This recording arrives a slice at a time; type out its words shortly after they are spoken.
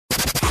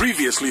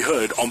Previously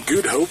heard on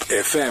Good Hope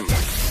FM.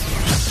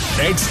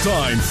 It's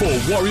time for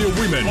Warrior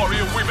Women.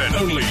 Warrior Women.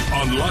 Only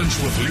on Lunch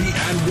with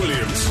Leigh-Anne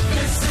Williams.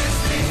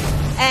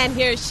 And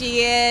here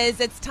she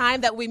is. It's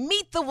time that we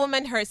meet the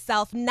woman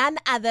herself, none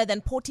other than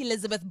Port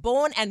Elizabeth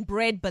born and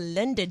bred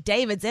Belinda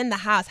Davids in the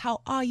house.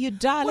 How are you,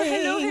 darling?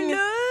 Well,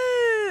 hello.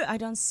 I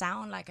don't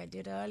sound like I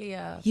did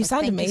earlier. You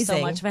sound amazing. Thank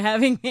you so much for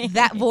having me.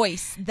 That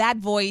voice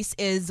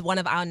is one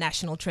of our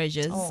national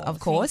treasures, of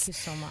course. Thank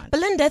you so much.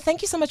 Belinda,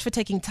 thank you so much for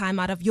taking time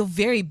out of your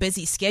very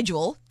busy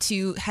schedule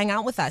to hang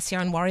out with us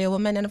here on Warrior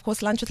Woman and, of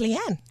course, Lunch with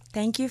Leigh-Anne.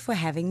 Thank you for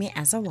having me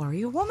as a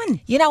warrior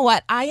woman. You know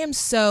what? I am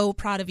so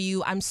proud of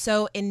you. I'm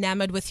so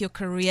enamored with your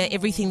career,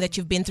 everything that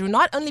you've been through,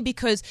 not only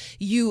because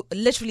you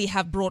literally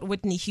have brought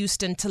Whitney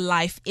Houston to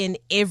life in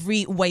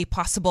every way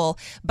possible,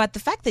 but the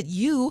fact that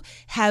you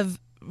have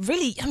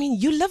really,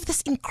 you live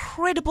this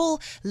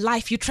incredible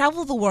life. You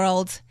travel the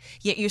world,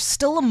 yet you're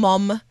still a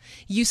mom.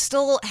 You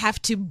still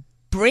have to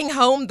bring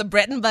home the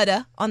bread and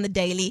butter on the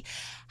daily.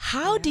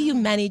 How do you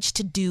manage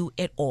to do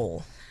it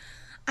all?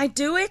 I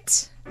do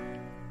it,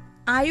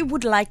 I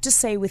would like to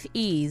say with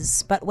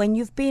ease, but when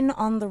you've been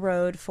on the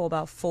road for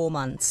about 4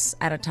 months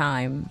at a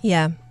time,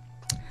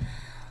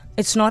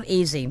 it's not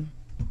easy.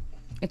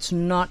 It's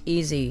not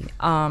easy.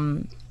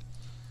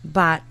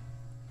 But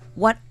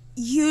what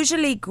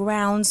usually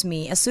grounds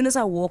me, as soon as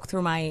I walk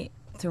through my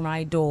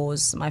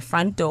doors, my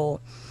front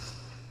door,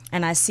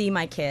 and I see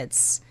my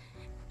kids,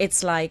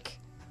 it's like,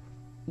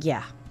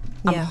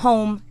 I'm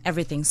home,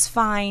 everything's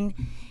fine.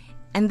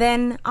 And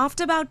then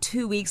after about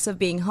 2 weeks of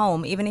being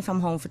home, even if I'm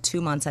home for 2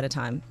 months at a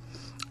time,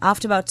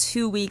 after about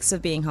 2 weeks of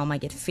being home, I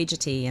get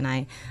fidgety and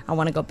I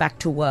want to go back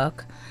to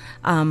work.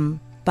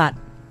 But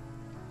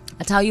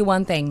I'll tell you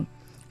one thing,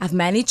 I've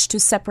managed to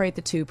separate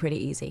the two pretty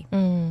easy.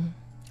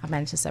 I've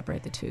managed to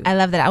separate the two. I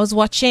love that. I was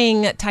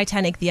watching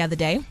Titanic the other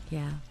day.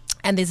 Yeah.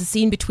 And there's a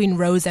scene between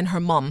Rose and her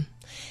mom.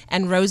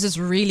 And Rose is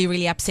really,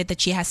 really upset that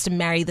she has to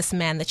marry this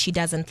man that she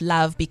doesn't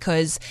love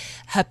because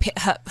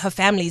her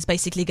family is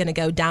basically going to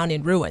go down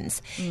in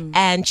ruins.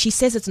 And she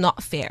says it's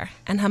not fair.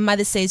 And her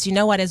mother says, you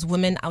know what, as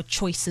women, our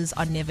choices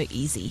are never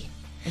easy.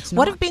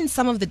 What have been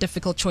some of the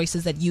difficult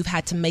choices that you've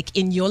had to make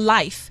in your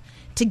life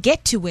to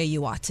get to where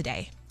you are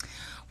today?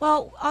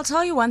 Well, I'll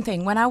tell you one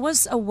thing. When I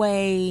was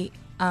away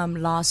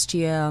last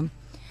year,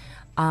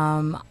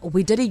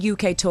 we did a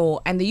UK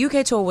tour, and the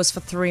UK tour was for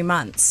 3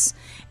 months.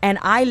 And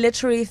I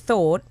literally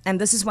thought, and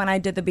this is when I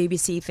did the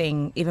BBC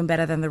thing, even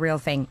better than the real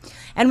thing.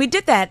 And we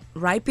did that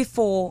right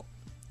before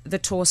the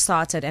tour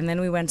started, and then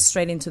we went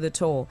straight into the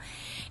tour.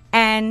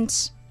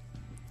 And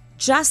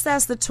just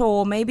as the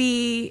tour,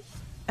 maybe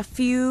a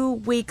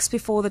few weeks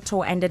before the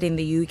tour ended in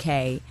the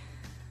UK,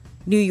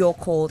 New York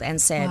called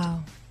and said,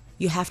 wow,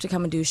 you have to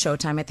come and do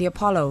Showtime at the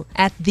Apollo.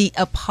 At the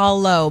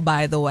Apollo,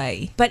 by the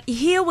way. But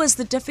here was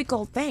the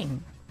difficult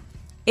thing.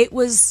 It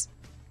was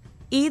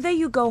either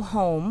you go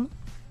home,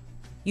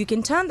 you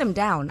can turn them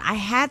down. I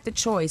had the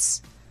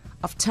choice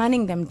of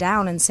turning them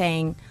down and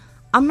saying,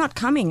 I'm not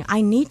coming.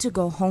 I need to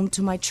go home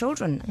to my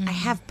children. I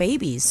have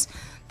babies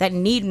that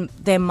need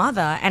their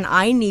mother, and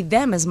I need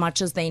them as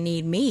much as they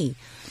need me.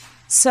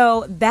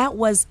 So that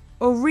was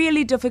a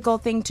really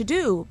difficult thing to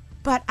do.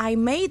 But I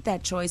made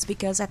that choice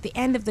because at the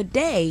end of the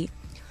day,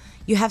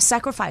 you have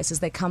sacrifices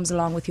that comes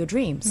along with your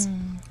dreams.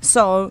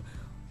 So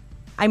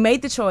I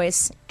made the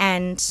choice,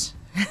 and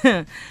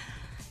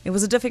it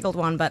was a difficult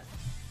one, but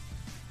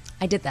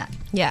I did that.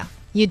 Yeah,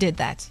 you did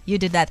that. You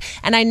did that.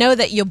 And I know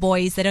that your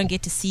boys, they don't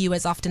get to see you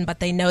as often, but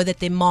they know that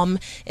their mom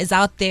is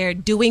out there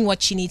doing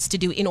what she needs to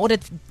do in order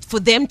for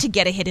them to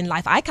get ahead in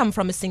life. I come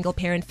from a single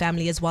parent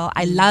family as well.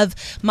 I love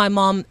my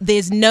mom.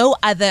 There's no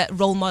other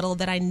role model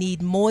that I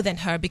need more than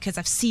her because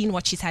I've seen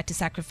what she's had to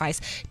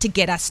sacrifice to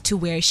get us to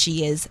where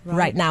she is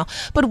right now.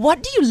 But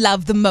what do you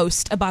love the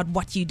most about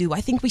what you do? I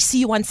think we see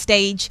you on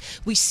stage.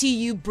 We see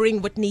you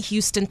bring Whitney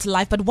Houston to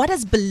life. But what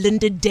does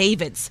Belinda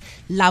Davids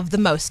love the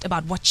most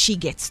about what she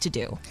gets to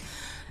do?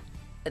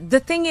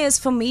 The thing is,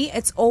 for me,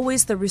 it's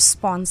always the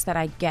response that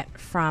I get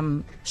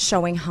from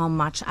showing how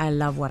much I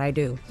love what I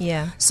do.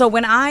 Yeah. So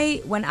when I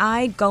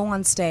go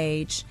on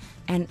stage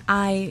and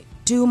I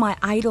do my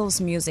idols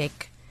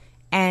music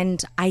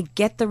and I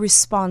get the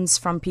response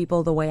from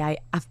people the way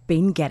I've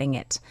been getting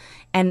it,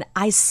 and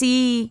I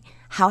see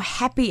how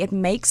happy it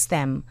makes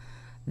them,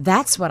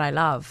 that's what I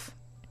love.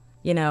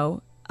 You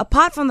know,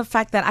 apart from the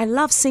fact that I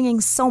love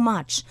singing so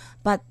much,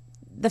 but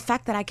the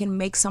fact that I can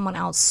make someone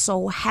else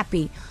so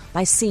happy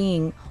by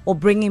seeing or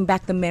bringing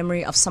back the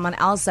memory of someone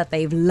else that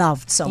they've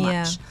loved so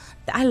much.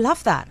 I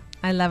love that.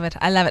 I love it.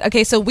 I love it.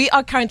 Okay, so we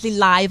are currently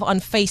live on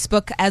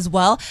Facebook as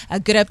well,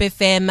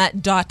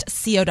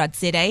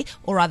 goodhopefm.co.za,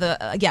 or rather,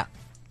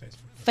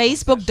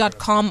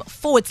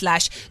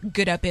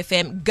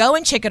 facebook.com/goodhopefm. Go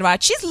and check it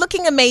out. She's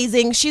looking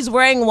amazing. She's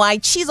wearing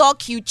white. She's all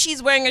cute.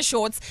 She's wearing her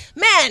shorts.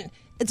 Man,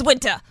 it's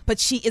winter, but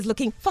she is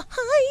looking fine,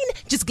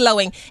 just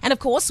glowing. And of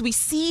course, we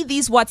see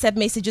these WhatsApp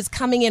messages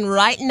coming in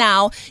right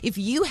now. If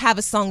you have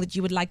a song that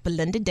you would like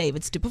Belinda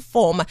Davids to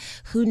perform,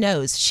 who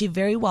knows? She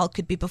very well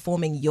could be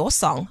performing your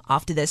song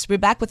after this. We're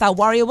back with our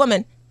Warrior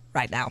Woman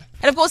right now.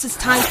 And of course, it's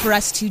time for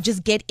us to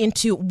just get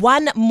into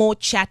one more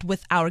chat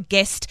with our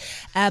guest,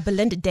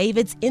 Belinda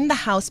Davids, in the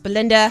house.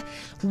 Belinda,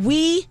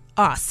 we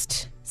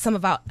asked some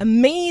of our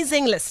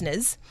amazing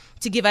listeners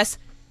to give us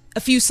a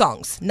few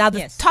songs. Now,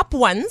 the top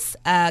ones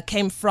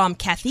came from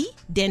Kathy,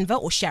 Denver,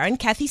 or Sharon.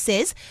 Kathy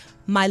says,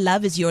 My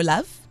Love Is Your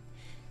Love.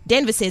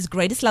 Denver says,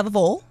 Greatest Love of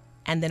All.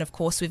 And then, of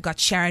course, we've got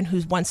Sharon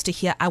who wants to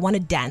hear, I Want to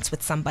Dance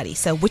with Somebody.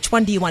 So which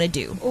one do you want to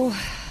do? Oh,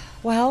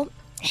 well,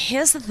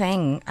 here's the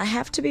thing. I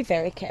have to be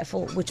very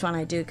careful which one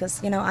I do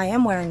because, I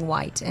am wearing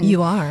white. And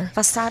you are. If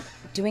I start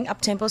doing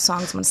up-tempo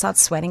songs, I'm going to start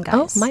sweating,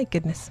 guys. Oh, my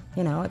goodness.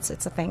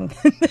 It's a thing.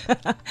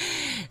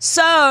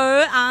 So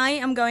I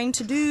am going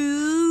to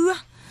do...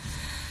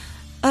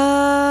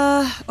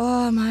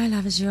 My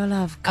Love Is Your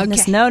Love.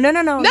 Goodness. Okay. No. You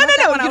don't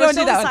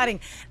do that exciting.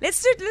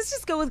 Let's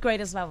just go with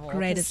Greatest Love of All.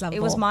 Greatest Love of All.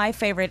 It was my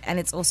favorite and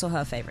it's also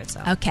her favorite.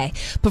 So. Okay.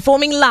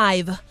 Performing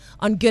live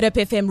on Good Hope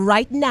FM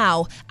right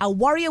now, our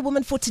warrior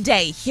woman for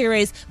today. Here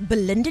is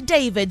Belinda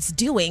Davids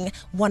doing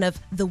one of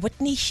the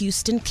Whitney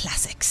Houston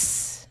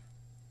classics.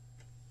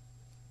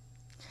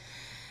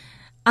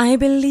 I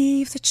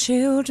believe the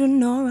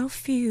children are our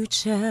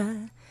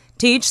future.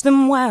 Teach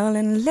them well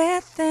and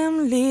let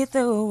them lead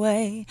the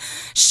way.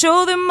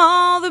 Show them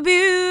all the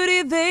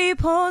beauty they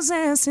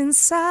possess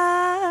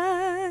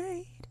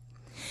inside.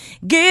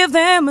 Give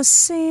them a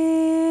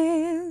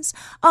sense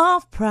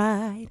of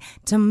pride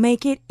to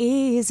make it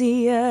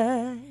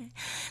easier.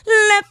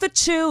 Let the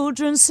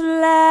children's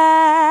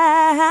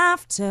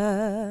laughter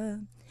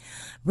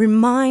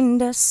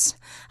remind us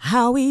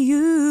how we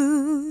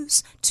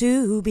used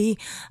to be.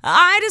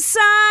 I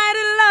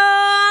decided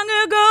long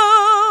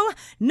ago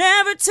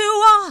never to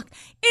walk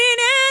in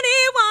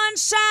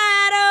anyone's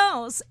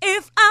shadows.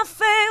 If I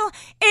fail,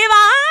 if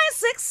I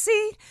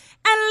succeed,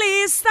 at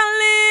least I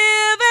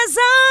live as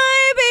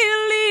I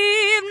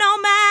believe. No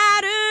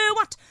matter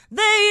what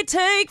they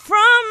take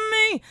from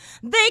me,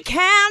 they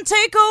can't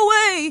take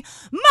away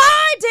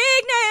my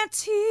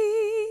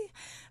dignity.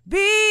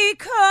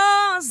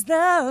 Because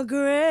the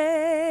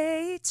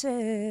greatest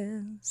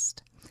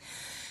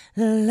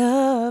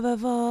love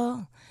of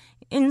all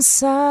inside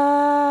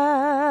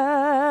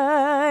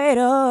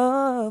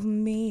of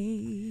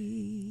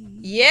me.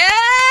 Yes!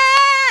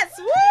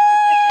 Woo!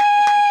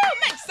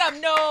 Make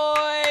some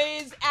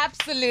noise.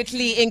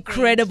 Absolutely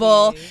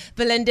incredible.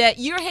 Belinda,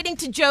 you're heading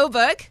to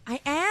Joburg. I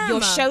am.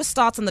 Your show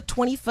starts on the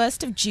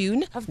 21st of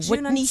June.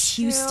 Whitney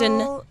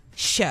Houston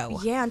show.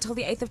 Yeah, until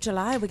the 8th of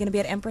July. We're going to be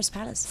at Empress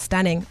Palace.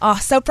 Stunning. Oh,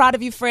 so proud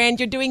of you, friend.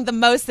 You're doing the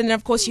most. And then,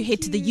 of course, you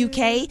head to the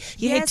UK.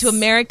 You head to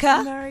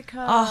America.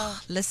 Oh,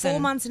 listen.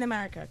 4 months in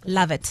America.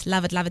 Love it.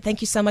 Love it. Love it.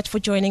 Thank you so much for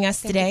joining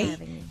us today. Thank you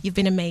for having me. You've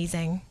been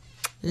amazing.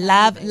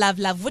 Love.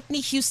 Whitney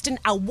Houston,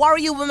 a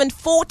warrior woman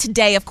for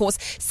today, of course,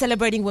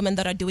 celebrating women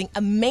that are doing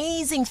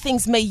amazing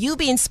things. May you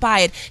be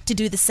inspired to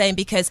do the same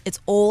because it's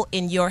all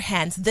in your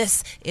hands.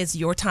 This is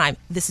your time.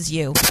 This is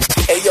you.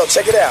 Hey, yo,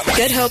 check it out.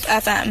 Good Hope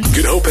FM.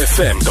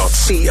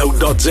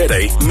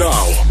 GoodHopeFM.co.za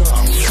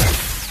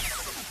now.